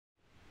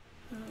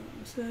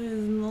So it's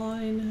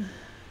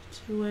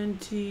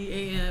 9:20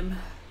 a.m.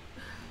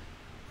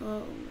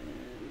 Oh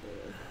man,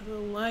 the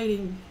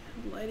lighting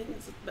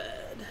is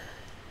bad.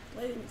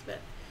 Lighting is bad.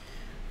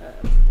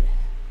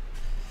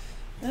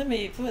 Let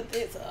me put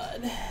this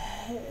on.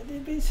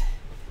 Yes.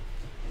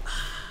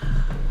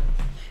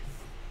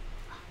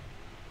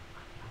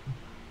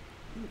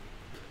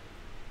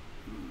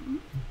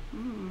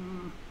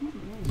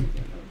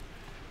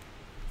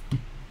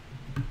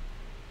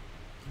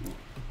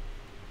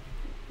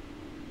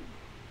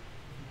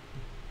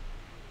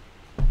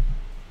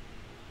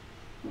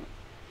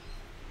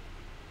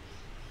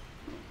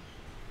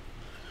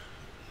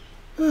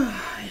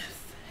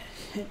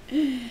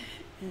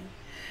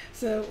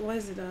 So what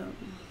is it? Yeah.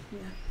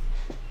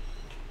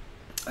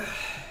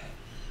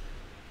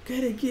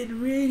 Gotta get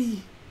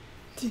ready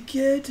to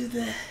go to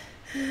the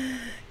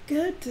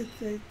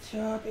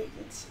job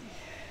agency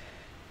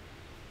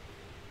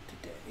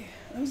today.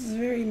 I was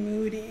very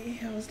moody.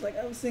 I was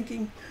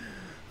thinking,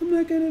 I'm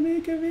not gonna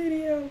make a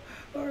video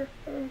or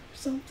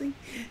something,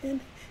 and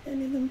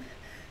then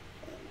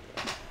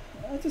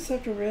I just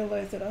have to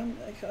realize that I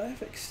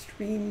have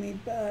extremely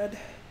bad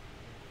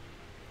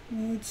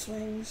mood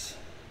swings.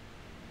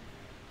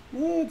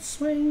 Mood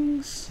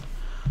swings.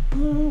 Oh,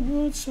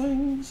 mood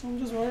swings. I'm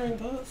just wearing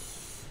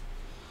this.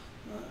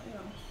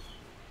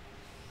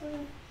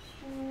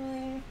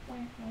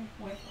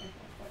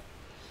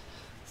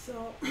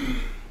 So,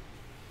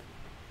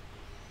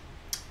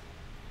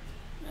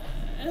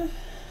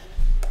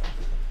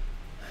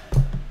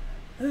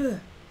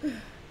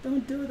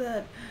 don't do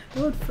that.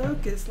 Don't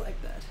focus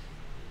like that.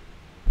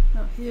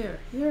 No, here,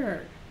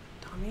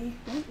 Tommy.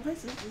 Why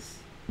is this?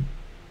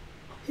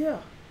 Here.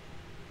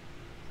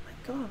 My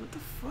God, what the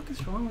fuck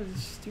is wrong with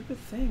this stupid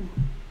thing?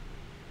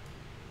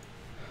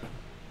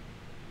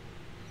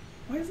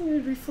 Why isn't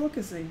it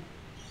refocusing?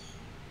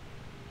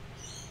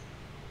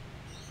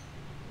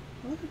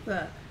 Look at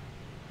that.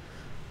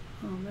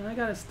 Oh man, I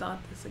gotta start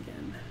this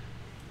again.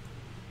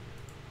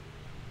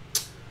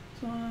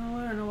 So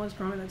I don't know what's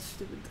wrong with that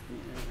stupid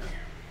thing.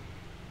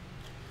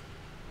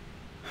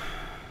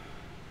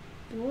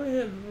 Do I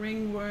have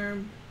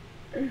ringworm?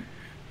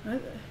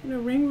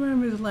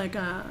 Ringworm is like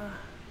a,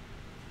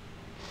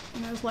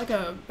 it's like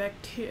a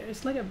bacteria.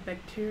 It's like a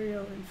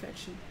bacterial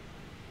infection.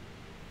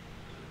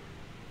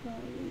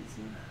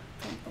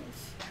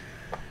 Pimples.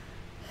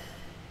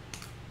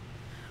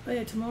 Oh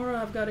yeah, tomorrow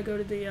I've got to go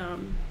to the I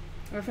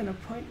have an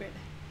appointment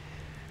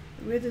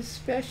with a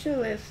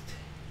specialist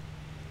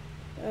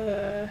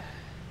to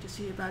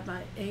see about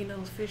my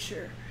anal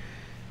fissure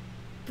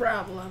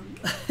problem.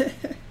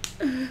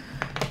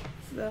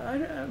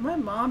 So my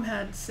mom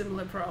had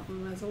similar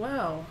problem as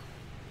well.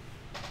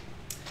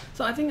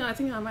 So I think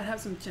I might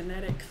have some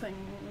genetic thing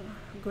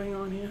going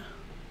on here,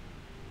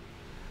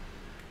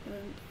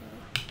 and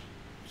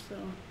so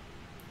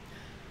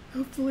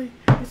hopefully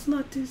it's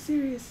not too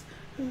serious.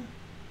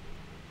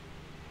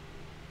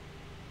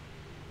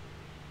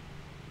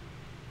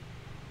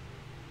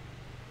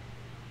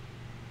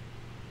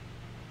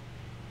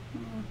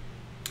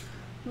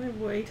 My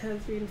weight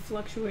has been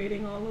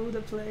fluctuating all over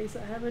the place.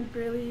 I haven't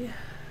really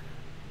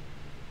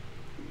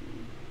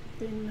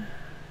been.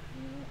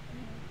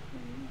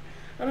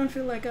 I don't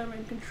feel like I'm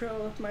in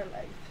control of my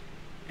life.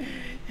 I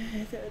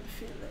don't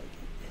feel like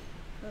it.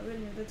 Oh, wait a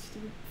minute, that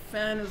stupid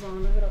fan is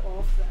on. I gotta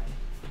off that.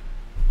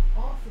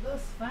 Off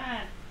this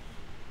fan.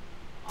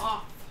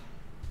 Off.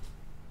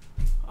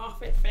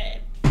 Off it,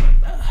 fan.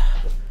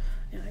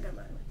 Yeah, I got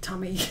my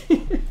tummy.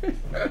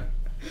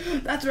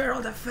 That's where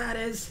all the fat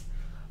is.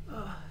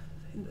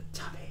 In the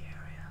tummy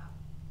area.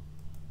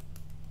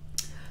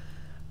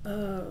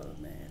 Oh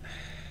man.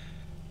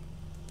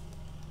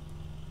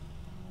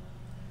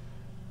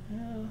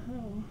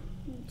 Oh,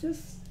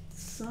 just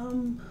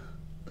some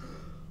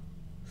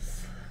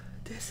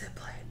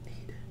discipline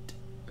needed.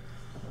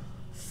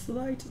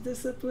 Slight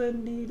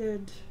discipline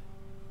needed.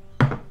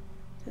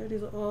 That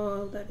is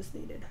all that is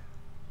needed.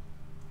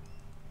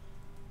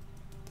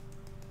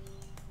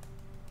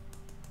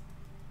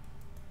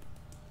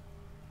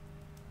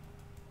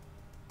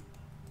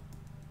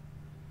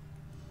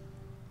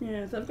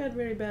 Yes, I've got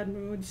very bad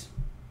moods.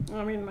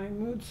 I mean, my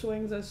mood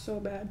swings are so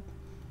bad.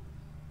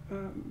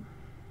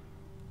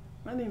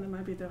 I think that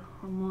might be the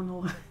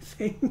hormonal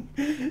thing.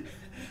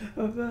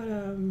 But,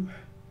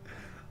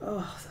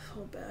 oh,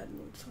 so bad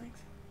mood swings.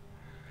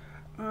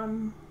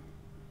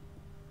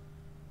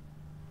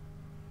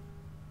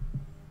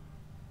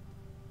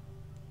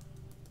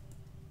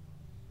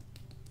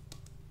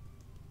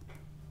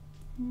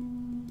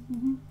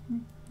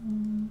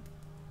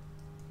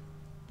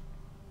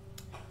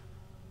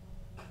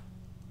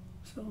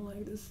 So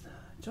like this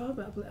job,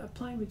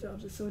 applying for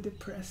jobs is so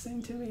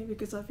depressing to me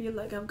because I feel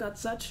like I've got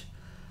such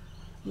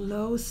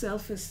low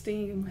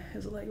self-esteem.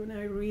 It's like when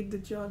I read the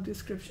job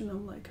description,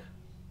 I'm like,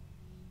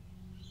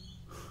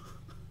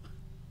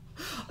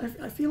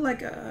 I feel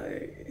like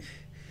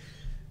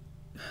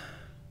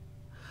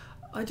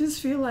I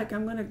just feel like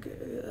I'm gonna.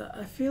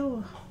 I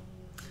feel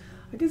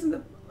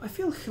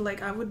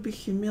like I would be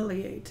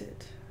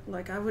humiliated.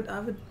 Like I would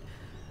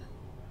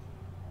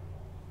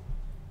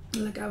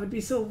like I would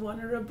be so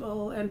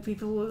vulnerable, and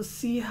people will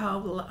see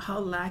how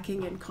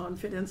lacking in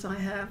confidence I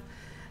have,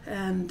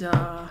 and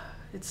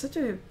it's such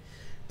a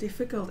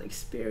difficult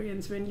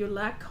experience when you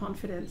lack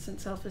confidence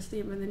and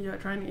self-esteem, and then you're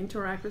trying to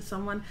interact with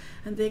someone,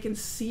 and they can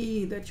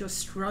see that you're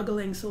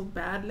struggling so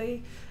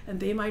badly,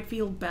 and they might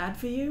feel bad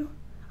for you.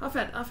 I've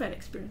had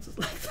experiences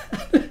like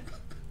that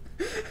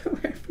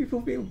where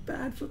people feel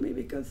bad for me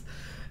because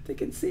they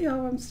can see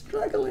how I'm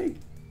struggling.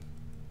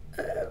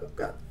 I've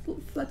got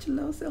such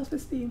low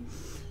self-esteem.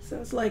 So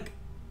it's like,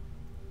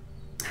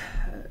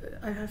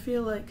 I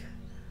feel like,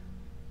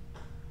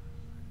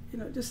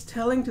 just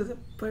telling to the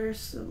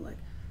person, like,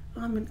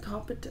 I'm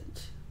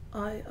incompetent.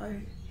 I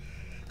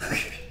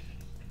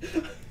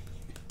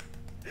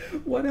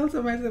what else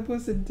am I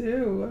supposed to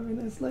do? I mean,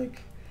 it's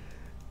like,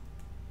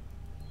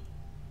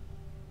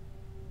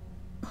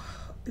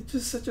 it's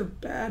just such a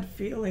bad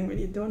feeling when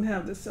you don't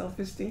have the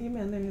self-esteem,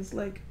 and then it's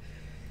like,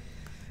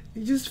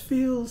 you just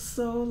feel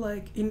so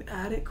like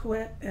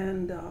inadequate,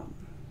 and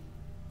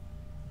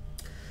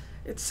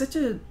it's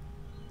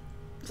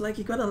like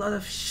you got a lot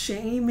of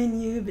shame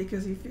in you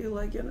because you feel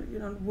like you're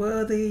not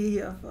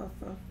worthy of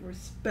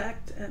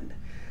respect, and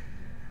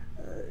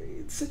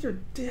it's it's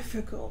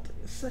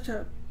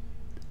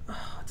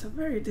a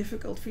very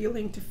difficult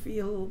feeling to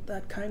feel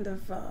that kind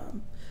of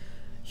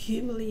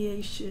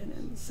humiliation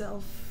and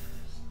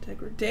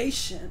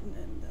self-degradation,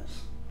 and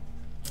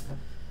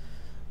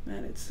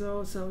man, it's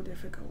so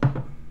difficult.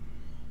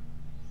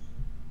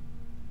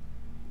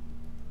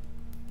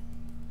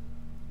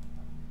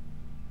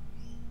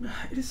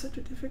 It is such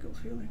a difficult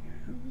feeling,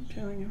 I'm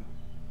telling you.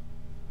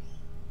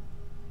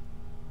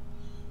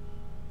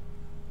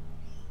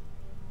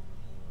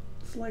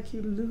 It's like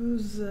you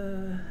lose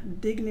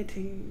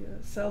dignity,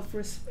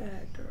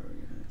 self-respect, or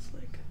it's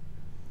like,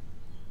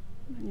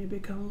 and you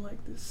become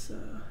like this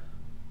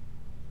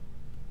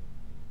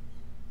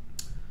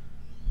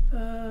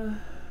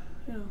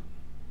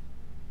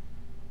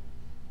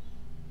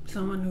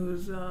someone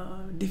who's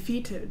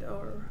defeated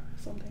or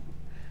something.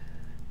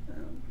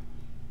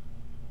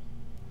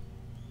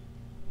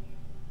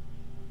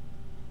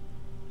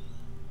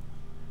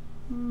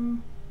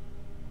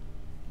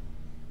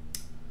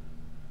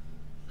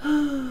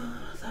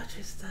 That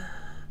is the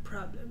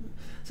problem.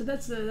 So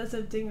that's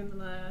the thing,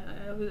 and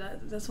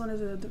that's one of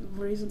the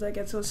reasons I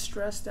get so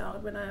stressed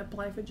out when I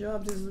apply for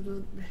jobs, is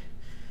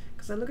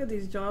because I look at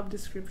these job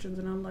descriptions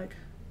and I'm like,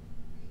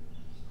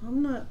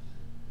 I'm not.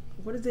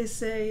 What did they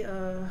say?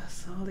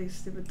 All these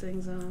stupid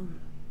things.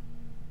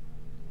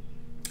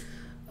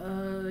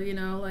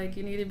 Like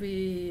you need to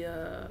be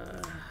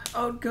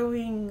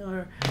outgoing,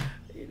 or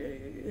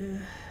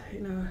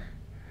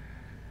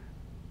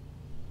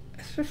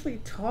especially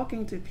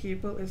talking to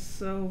people is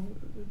so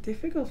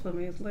difficult for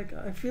me. It's like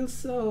I feel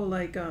so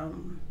like I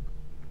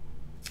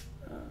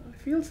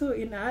feel so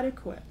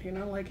inadequate.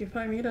 Like if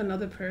I meet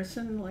another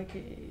person, like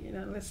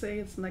let's say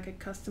it's like a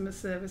customer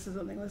service or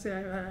something. Let's say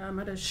I'm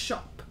at a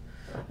shop,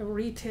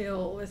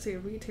 let's say a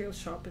retail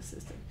shop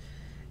assistant.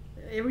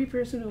 Every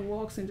person who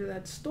walks into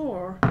that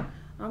store,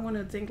 I'm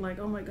gonna think like,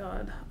 oh my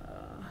God.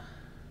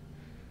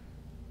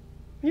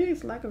 Maybe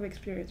it's lack of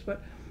experience,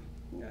 but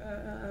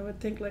I would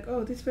think like,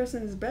 oh, this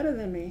person is better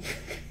than me.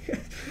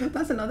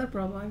 That's another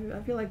problem.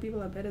 I feel like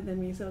people are better than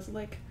me, so it's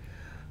like,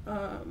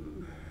 so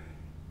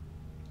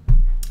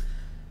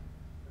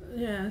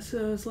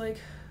it's like,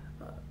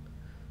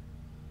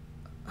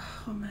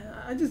 oh man,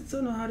 I just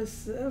don't know how to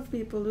serve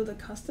people. Do the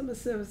customer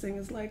service thing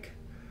is like,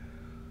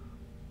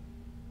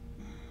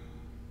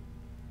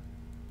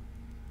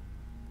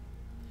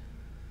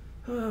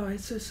 oh,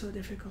 it's just so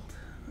difficult.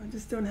 I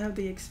just don't have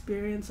the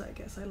experience, I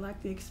guess. I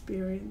lack the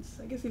experience.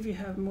 I guess if you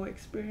have more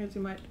experience,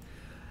 you might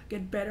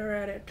get better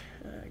at it,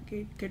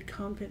 get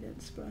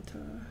confidence. But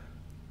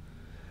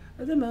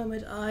at the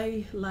moment,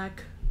 I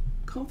lack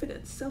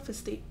confidence,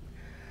 self-esteem.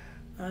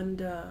 And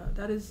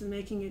that is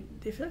making it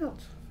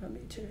difficult for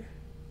me to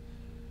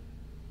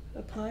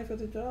apply for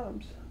the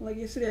jobs. Like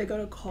yesterday, I got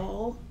a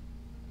call,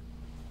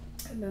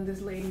 and then this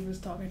lady was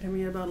talking to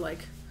me about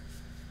like,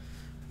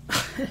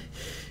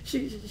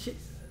 she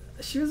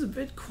was a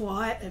bit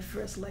quiet at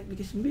first, like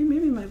because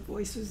maybe my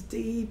voice was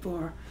deep,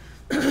 or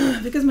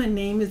because my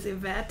name is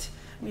Yvette,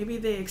 maybe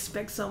they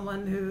expect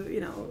someone who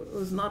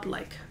who's not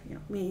like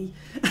me.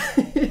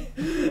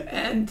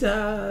 And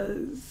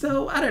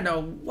so I don't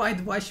know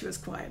why she was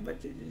quiet,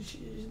 but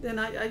then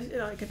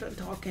I kept on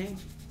talking.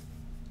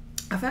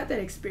 I've had that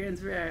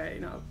experience where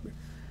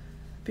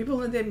people,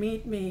 when they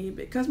meet me,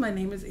 because my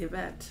name is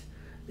Yvette,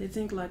 they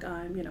think like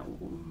I'm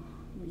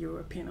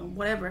European or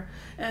whatever,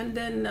 and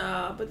then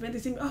but when they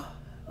think,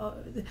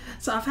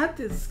 so I've had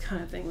this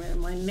kind of thing where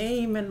my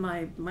name and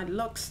my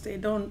looks, they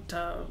don't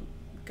go.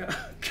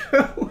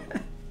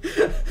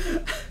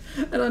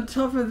 And on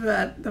top of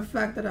that, the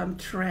fact that I'm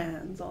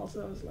trans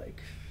also is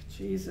like,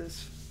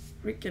 Jesus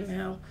freaking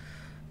hell.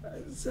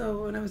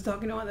 So when I was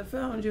talking to her on the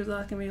phone, she was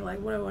asking me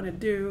like what I want to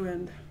do,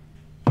 and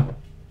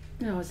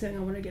I was saying I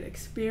want to get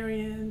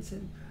experience,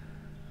 and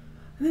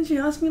then she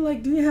asked me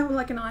like, do you have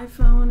like an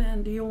iPhone,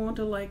 and do you want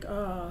to like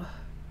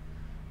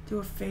do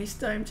a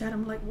FaceTime chat.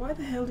 I'm like, why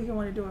the hell do you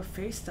want to do a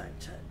FaceTime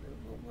chat?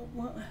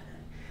 What?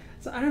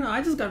 So I don't know.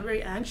 I just got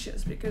very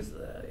anxious because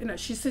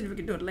she said we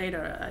could do it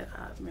later.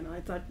 I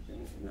thought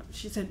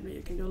she said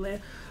you can do it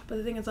later, but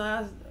the thing is,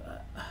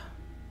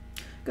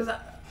 because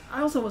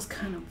I also was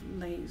kind of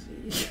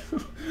lazy,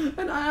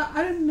 and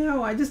I don't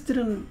know. I just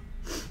didn't.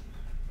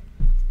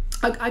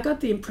 I got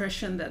the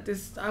impression that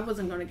I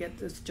wasn't going to get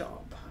this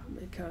job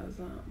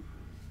because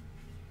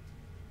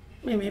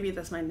maybe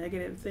that's my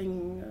negative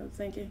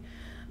thinking,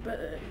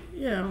 but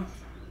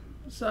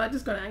so I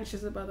just got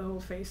anxious about the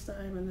whole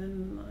FaceTime, and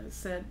then I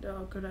said,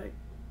 oh, could I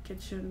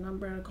get your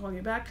number and I'll call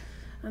you back?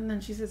 And then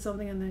she said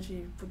something, and then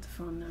she put the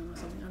phone down or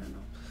something, I don't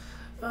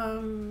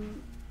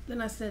know.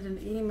 Then I sent an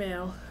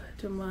email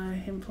to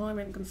my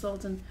employment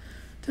consultant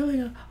telling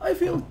her, I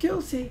feel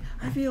guilty,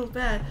 I feel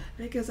bad,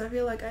 because I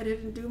feel like I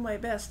didn't do my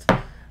best.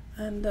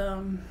 And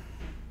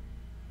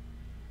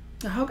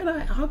how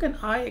can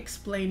I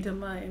explain to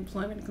my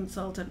employment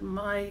consultant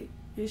my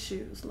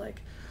issues,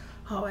 like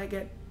how I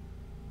get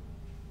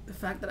the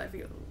fact that I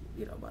feel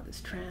about this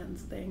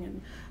trans thing?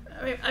 And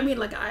I mean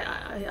like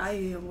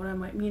I what I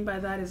might mean by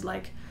that is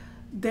like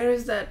there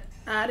is that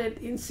added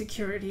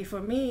insecurity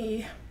for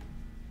me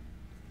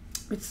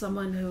which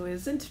someone who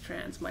isn't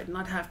trans might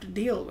not have to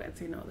deal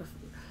with.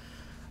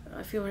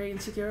 I feel very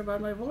insecure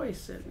about my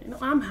voice, and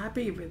I'm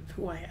happy with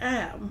who I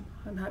am.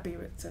 I'm happy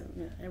with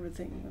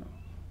everything,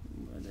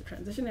 the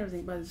transition,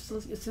 everything. But it's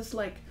just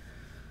like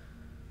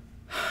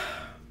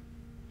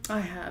I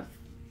have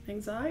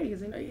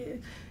anxieties.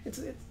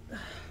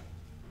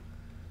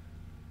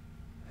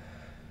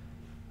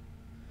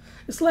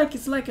 It's like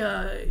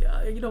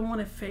you don't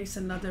want to face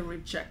another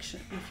rejection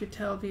if you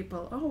tell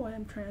people, oh,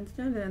 I'm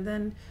transgender, and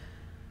then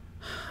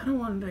I don't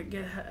want to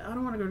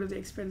go to the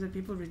experience of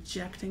people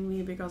rejecting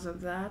me because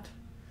of that.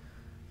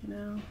 I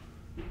don't know,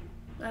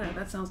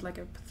 that sounds like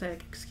a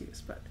pathetic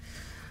excuse, but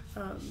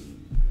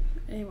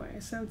anyway, I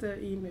sent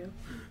the email,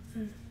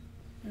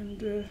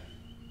 and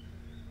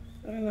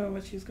I don't know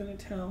what she's gonna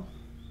tell.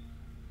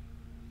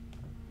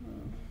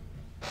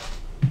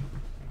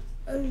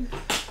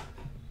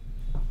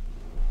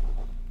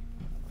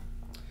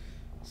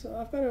 So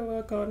I've got to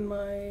work on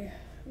my,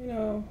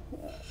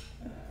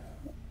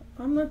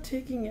 I'm not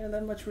taking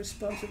that much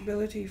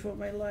responsibility for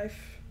my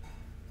life.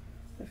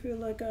 I feel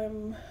like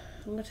I'm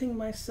letting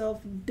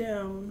myself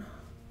down.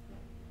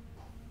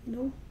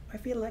 I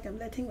feel like I'm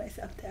letting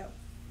myself down.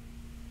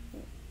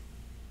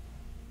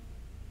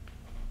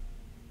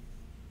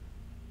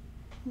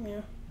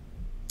 Yeah.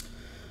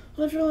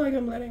 I feel like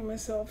I'm letting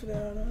myself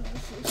down.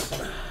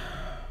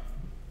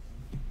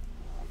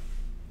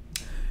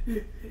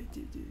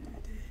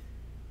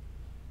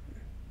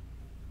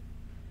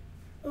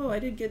 Oh, I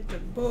did get the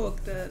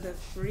book, the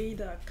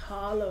Frida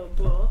Kahlo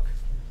book.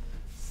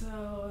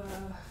 So,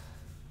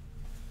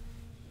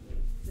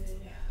 let's see.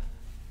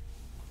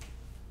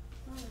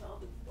 Where are all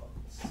the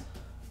books?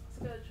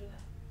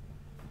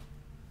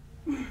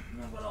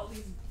 I've got all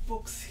these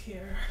books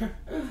here.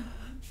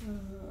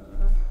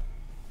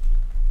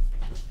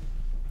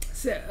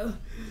 So,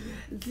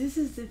 this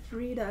is the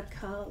Frida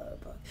Kahlo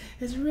book.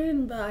 It's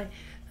written by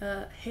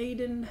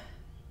Hayden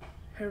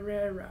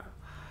Herrera.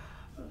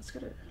 Oh, it's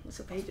got lots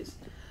of pages.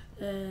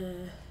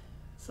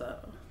 It's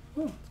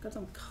got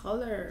some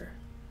color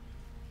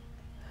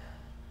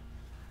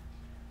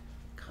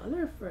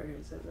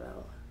photos as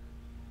well.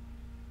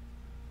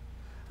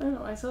 I don't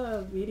know, I saw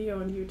a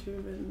video on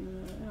YouTube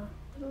and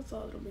I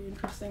thought it'll be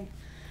interesting.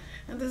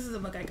 And this is a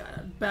book I got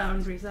at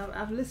Boundaries.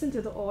 I've listened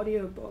to the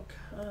audio book.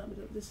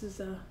 This is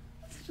a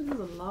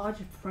large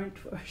print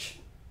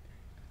version.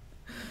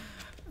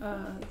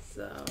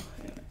 So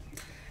anyway.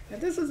 And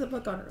this is a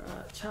book on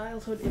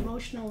childhood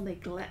emotional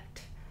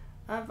neglect.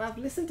 I've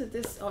listened to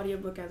this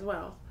audiobook as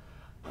well.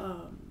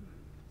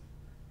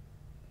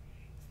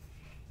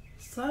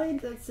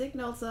 Signs and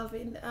signals of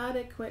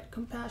inadequate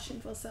compassion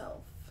for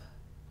self.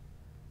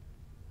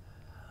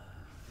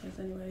 Yes,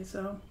 anyway,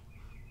 so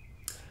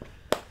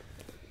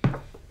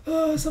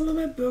some of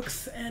my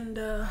books, and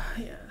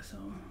so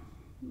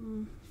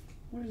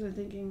what was I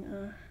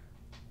thinking?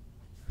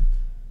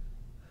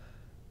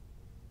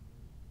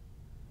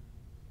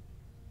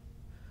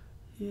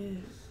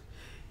 Yes,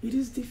 it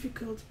is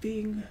difficult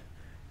being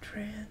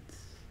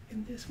trans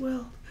in this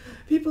world.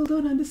 People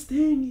don't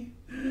understand you.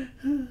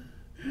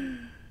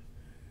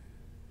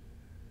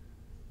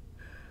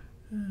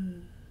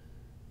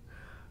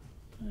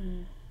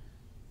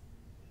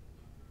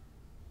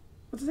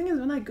 But the thing is,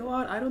 when I go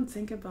out, I don't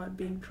think about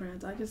being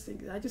trans. I just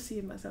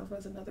see myself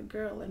as another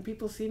girl, and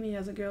people see me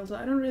as a girl, so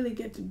I don't really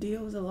get to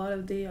deal with a lot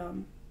of the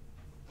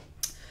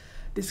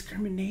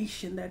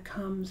discrimination that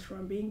comes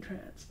from being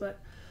trans. But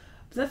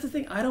that's the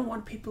thing. I don't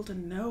want people to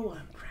know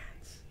I'm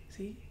trans.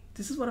 See,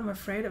 this is what I'm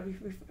afraid of.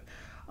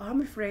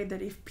 I'm afraid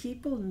that if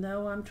people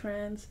know I'm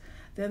trans,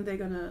 then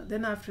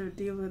I have to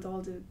deal with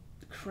all the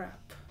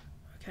crap.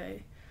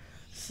 Okay,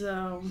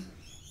 so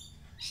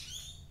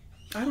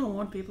I don't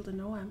want people to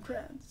know I'm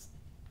trans.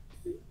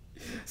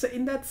 So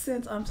in that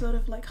sense, I'm sort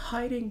of like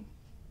hiding.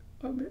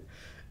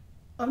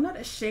 I'm not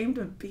ashamed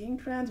of being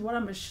trans. What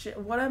I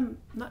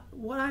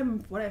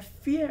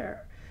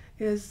fear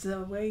is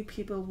the way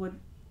people would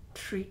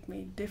treat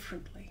me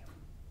differently.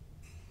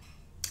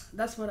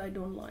 That's what I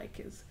don't like,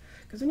 is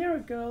because when you're a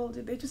girl,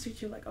 they just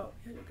treat you like, oh,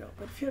 you're a girl.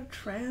 But if you're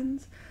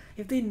trans,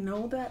 if they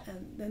know that,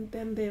 and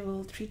then they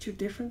will treat you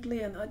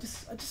differently, and I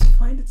just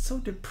find it so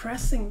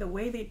depressing the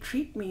way they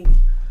treat me.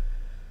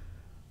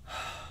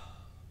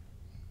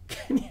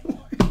 Can you?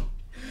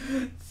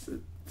 So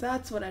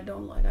that's what I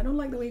don't like. I don't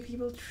like the way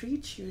people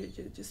treat you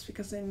just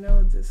because they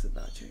know this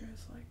about you.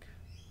 It's like,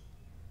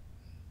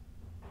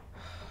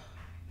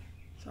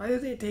 so either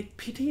they take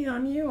pity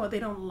on you, or they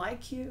don't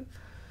like you,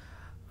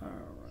 or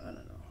I don't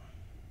know.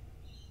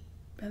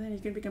 And then you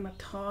can become a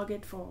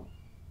target for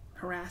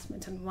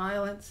harassment and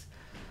violence.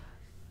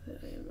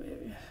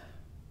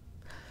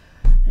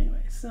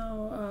 Anyway,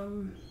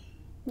 so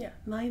yeah,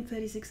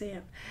 9:36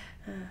 a.m.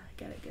 I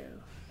gotta go.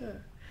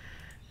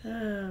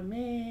 Oh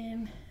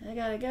man, I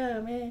gotta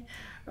go, man.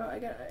 Oh, I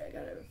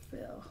gotta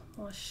fill.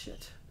 Oh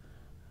shit.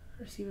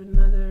 Receive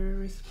another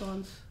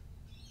response.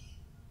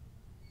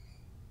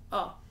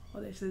 Oh,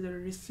 they said they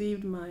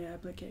received my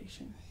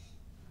application.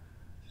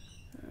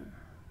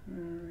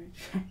 Alright.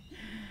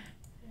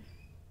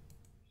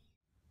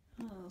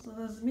 Oh, so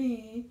that's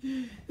me.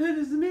 That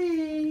is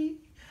me.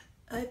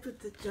 I put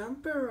the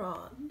jumper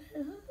on.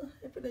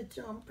 I put a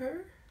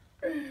jumper.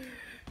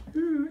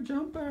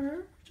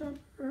 Jumper.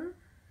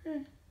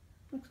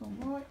 Looks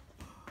alright.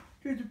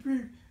 Here's a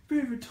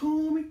pretty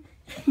Tommy.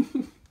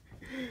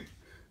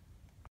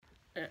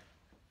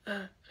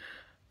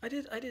 I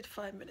did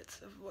 5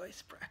 minutes of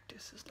voice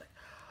practice. It's like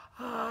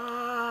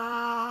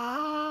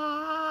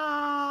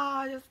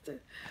just to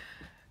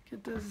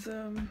get this.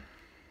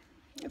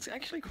 It's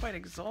actually quite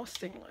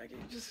exhausting. Like, you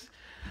just,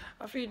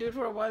 after you do it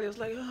for a while, it's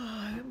like,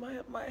 oh,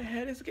 my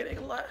head is getting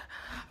I'm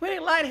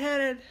getting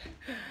lightheaded.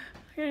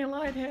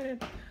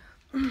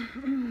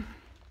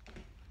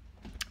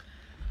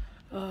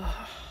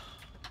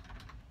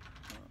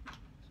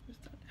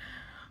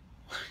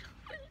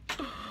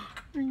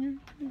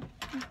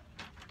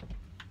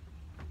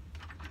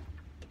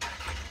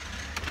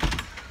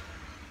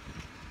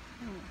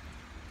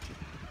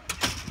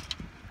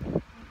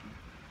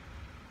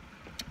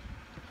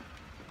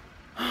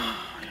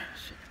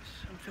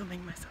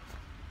 Filming myself.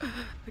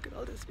 Look at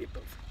all those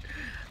people.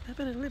 I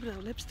better a little bit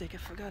of lipstick. I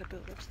forgot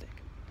about lipstick.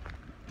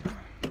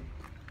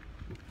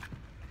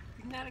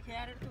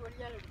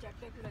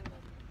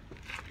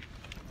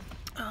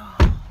 Oh,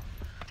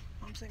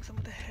 I'm saying some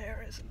of the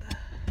hair is in the.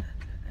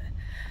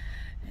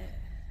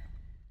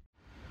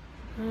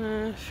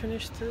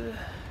 Finished the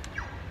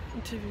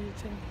interview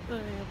thing,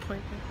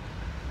 appointment.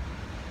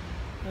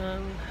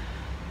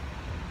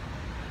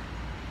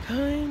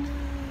 Kind of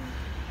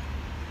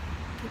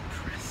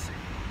depressing.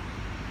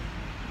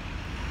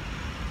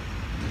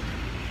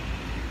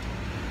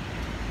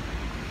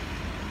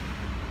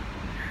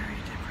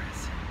 Very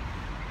depressing.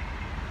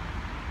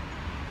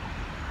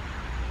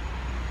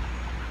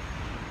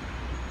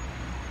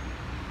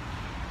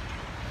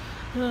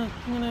 I'm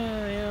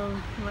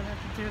gonna, might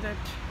have to do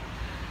that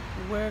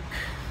work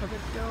for the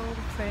dog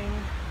thing.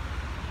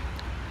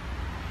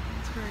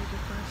 It's very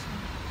depressing.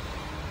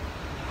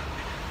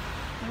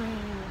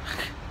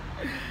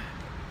 It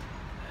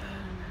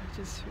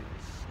just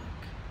feels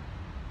like,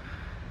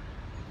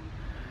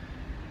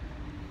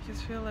 you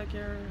just feel like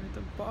you're at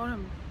the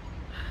bottom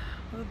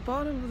of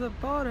the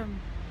bottom.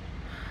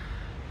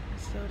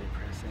 It's so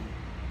depressing.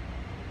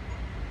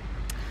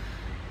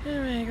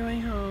 Anyway,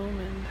 going home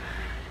and